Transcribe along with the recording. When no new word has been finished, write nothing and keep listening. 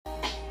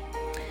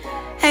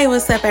Hey,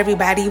 what's up,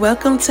 everybody?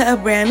 Welcome to a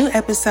brand new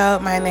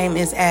episode. My name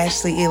is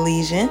Ashley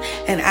Elysian,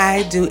 and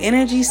I do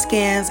energy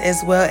scans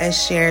as well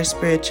as share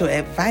spiritual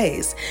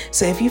advice.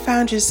 So if you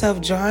found yourself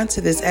drawn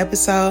to this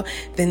episode,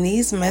 then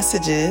these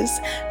messages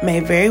may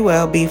very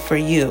well be for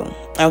you.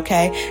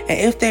 Okay. And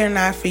if they're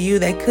not for you,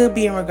 they could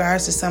be in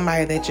regards to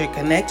somebody that you're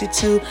connected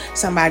to,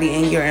 somebody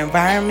in your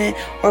environment,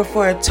 or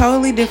for a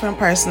totally different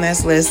person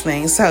that's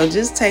listening. So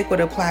just take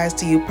what applies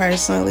to you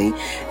personally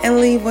and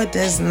leave what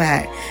does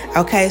not.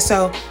 Okay.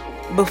 So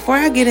before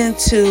I get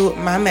into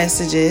my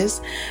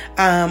messages,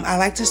 I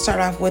like to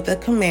start off with a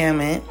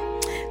commandment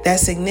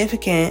that's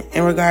significant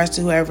in regards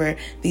to whoever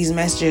these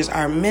messages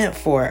are meant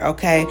for,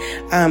 okay?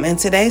 And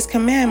today's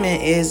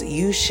commandment is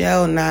you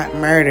shall not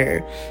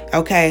murder,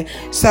 okay?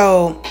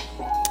 So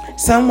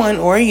someone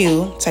or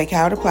you, take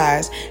how it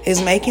applies,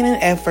 is making an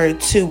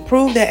effort to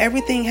prove that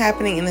everything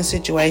happening in the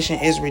situation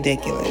is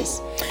ridiculous,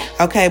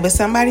 okay? But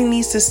somebody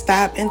needs to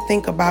stop and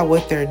think about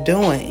what they're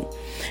doing.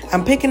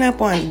 I'm picking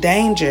up on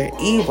danger,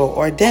 evil,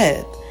 or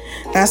death.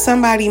 Now,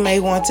 somebody may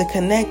want to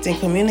connect and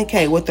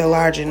communicate with a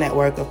larger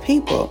network of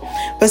people,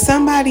 but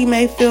somebody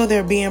may feel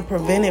they're being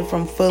prevented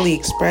from fully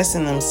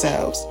expressing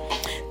themselves.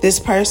 This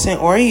person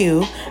or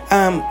you,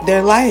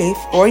 their life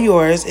or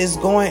yours is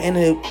going in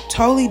a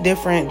totally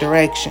different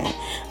direction,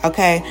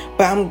 okay?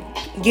 But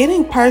I'm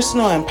getting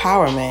personal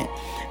empowerment.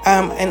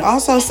 And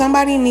also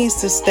somebody needs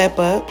to step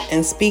up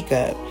and speak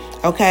up.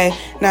 Okay,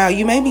 now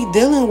you may be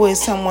dealing with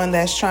someone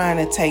that's trying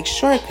to take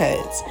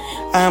shortcuts.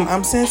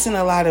 I'm sensing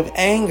a lot of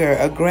anger,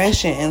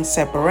 aggression, and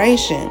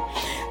separation.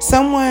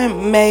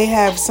 Someone may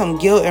have some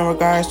guilt in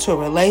regards to a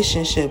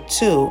relationship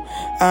too.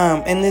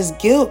 And this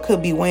guilt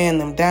could be weighing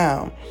them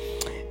down.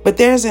 But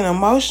there's an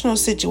emotional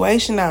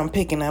situation that I'm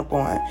picking up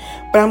on.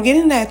 But I'm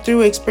getting that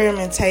through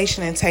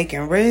experimentation and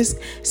taking risks,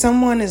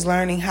 someone is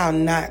learning how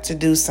not to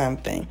do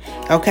something.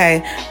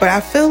 Okay. But I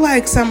feel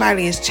like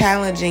somebody is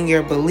challenging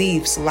your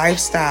beliefs,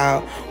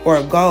 lifestyle,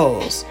 or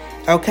goals.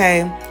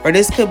 Okay. Or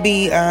this could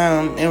be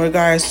in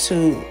regards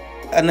to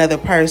another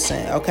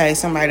person. Okay.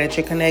 Somebody that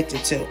you're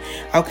connected to.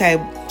 Okay.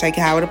 Take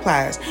how it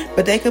applies.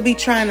 But they could be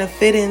trying to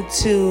fit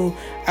into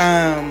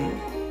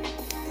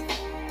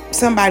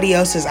somebody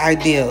else's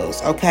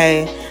ideals,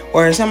 okay?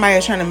 Or somebody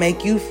is trying to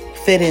make you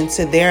fit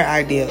into their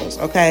ideals,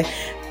 okay?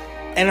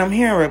 And I'm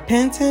hearing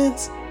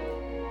repentance.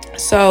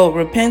 So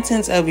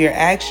repentance of your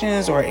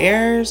actions or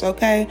errors,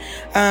 okay?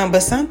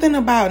 But something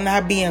about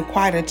not being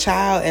quite a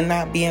child and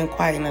not being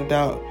quite an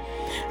adult.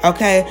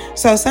 Okay,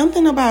 so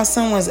something about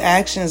someone's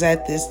actions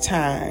at this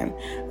time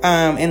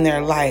in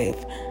their life,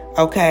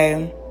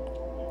 okay?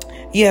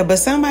 Yeah, but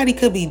somebody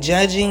could be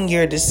judging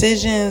your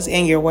decisions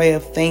and your way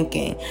of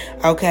thinking,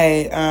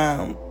 okay?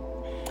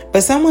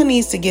 But someone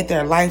needs to get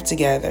their life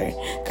together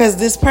because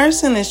this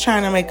person is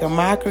trying to make a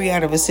mockery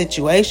out of a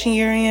situation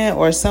you're in,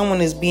 or someone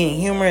is being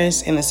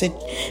humorous in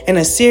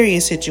a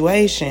serious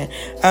situation.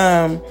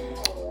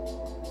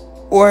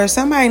 Or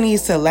somebody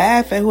needs to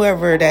laugh at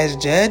whoever that's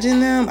judging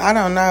them. I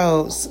don't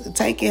know.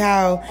 Take it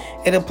how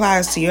it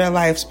applies to your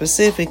life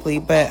specifically.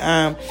 But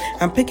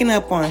I'm picking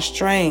up on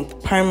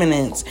strength,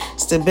 permanence,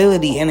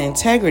 stability, and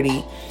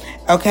integrity.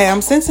 Okay,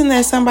 I'm sensing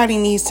that somebody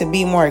needs to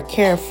be more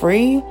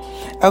carefree.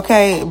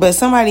 Okay, but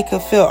somebody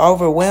could feel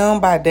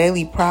overwhelmed by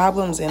daily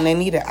problems and they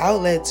need an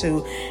outlet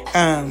to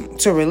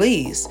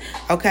release.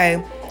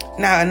 Okay.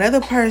 Now,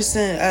 another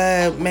person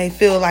may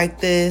feel like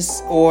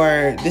this,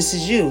 or this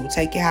is you.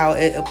 Take it how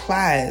it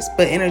applies.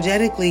 But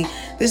energetically,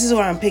 this is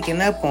what I'm picking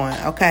up on,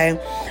 okay?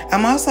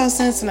 I'm also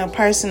sensing a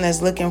person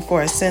that's looking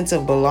for a sense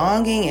of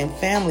belonging and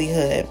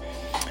familyhood.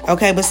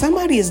 Okay, but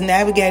somebody is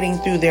navigating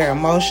through their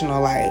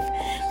emotional life.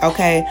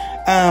 Okay,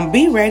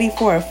 be ready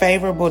for a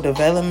favorable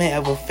development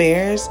of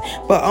affairs,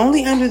 but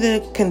only under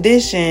the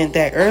condition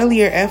that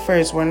earlier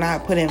efforts were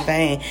not put in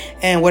vain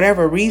and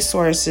whatever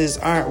resources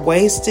aren't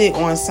wasted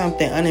on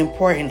something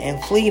unimportant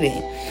and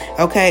fleeting.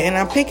 Okay, and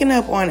I'm picking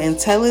up on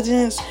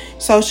intelligence,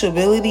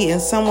 sociability,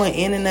 and someone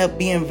ending up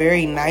being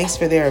very nice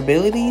for their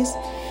abilities.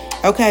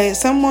 Okay,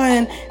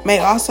 someone may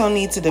also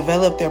need to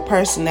develop their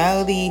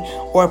personality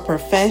or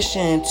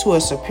profession to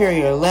a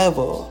superior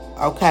level.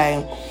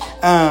 Okay,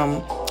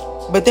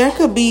 but there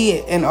could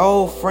be an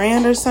old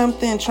friend or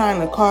something trying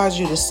to cause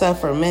you to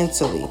suffer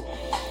mentally.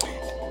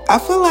 I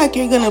feel like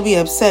you're going to be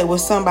upset with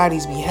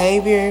somebody's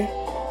behavior.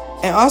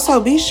 And also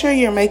be sure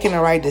you're making the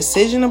right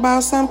decision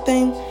about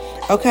something.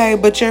 Okay,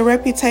 but your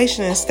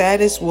reputation and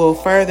status will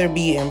further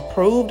be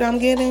improved, I'm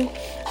getting.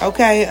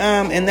 Okay,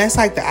 and that's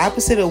like the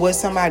opposite of what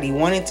somebody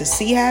wanted to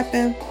see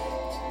happen.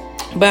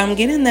 But I'm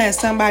getting that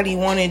somebody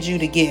wanted you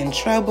to get in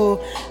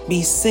trouble,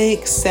 be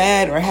sick,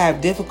 sad, or have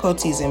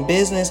difficulties in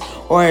business,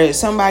 or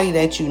somebody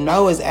that you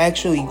know is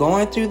actually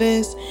going through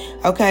this.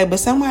 Okay, but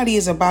somebody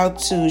is about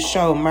to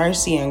show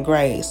mercy and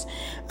grace.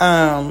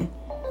 And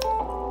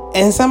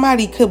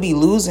somebody could be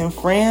losing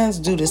friends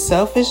due to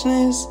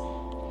selfishness.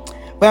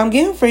 But I'm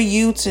getting for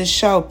you to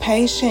show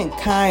patient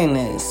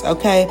kindness,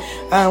 okay?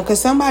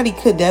 Because somebody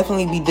could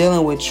definitely be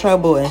dealing with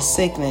trouble and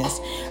sickness.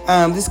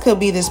 This could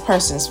be this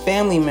person's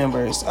family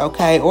members,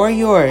 okay? Or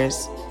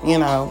yours, you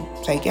know,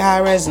 take it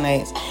how it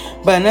resonates.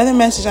 But another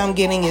message I'm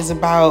getting is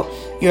about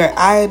your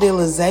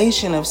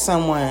idealization of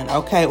someone,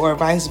 okay, or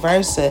vice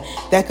versa,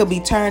 that could be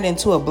turned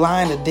into a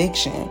blind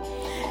addiction.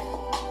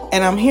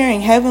 And I'm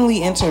hearing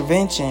heavenly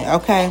intervention,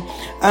 okay?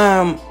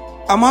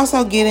 I'm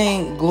also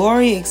getting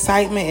glory,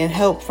 excitement, and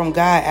help from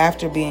God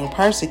after being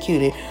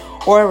persecuted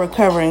or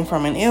recovering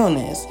from an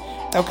illness,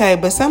 okay?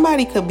 But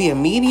somebody could be a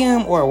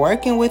medium or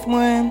working with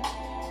one.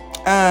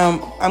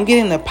 I'm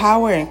getting the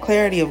power and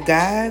clarity of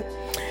God.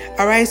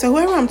 All right, so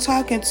whoever I'm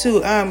talking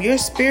to, your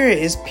spirit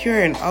is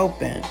pure and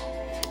open.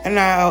 And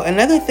now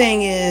another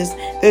thing is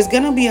there's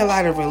going to be a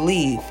lot of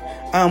relief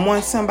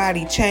once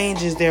somebody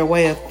changes their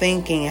way of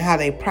thinking and how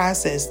they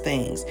process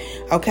things.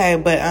 Okay,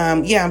 but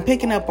yeah, I'm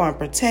picking up on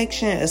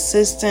protection,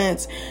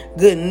 assistance,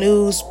 good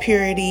news,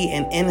 purity,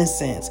 and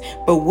innocence,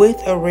 but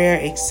with a rare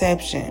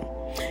exception.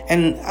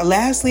 And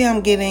lastly,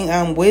 I'm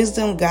getting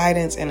wisdom,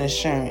 guidance, and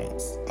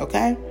assurance.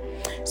 Okay,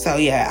 so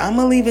yeah, I'm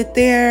gonna leave it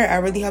there. I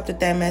really hope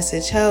that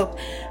message helped.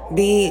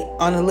 Be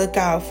on the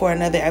lookout for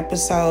another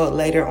episode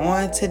later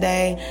on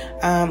today.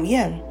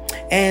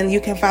 And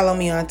you can follow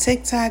me on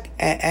TikTok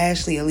at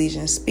Ashley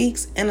Elysian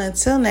Speaks. And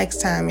until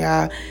next time,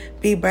 y'all,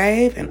 be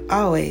brave and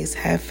always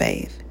have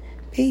faith.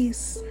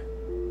 Peace.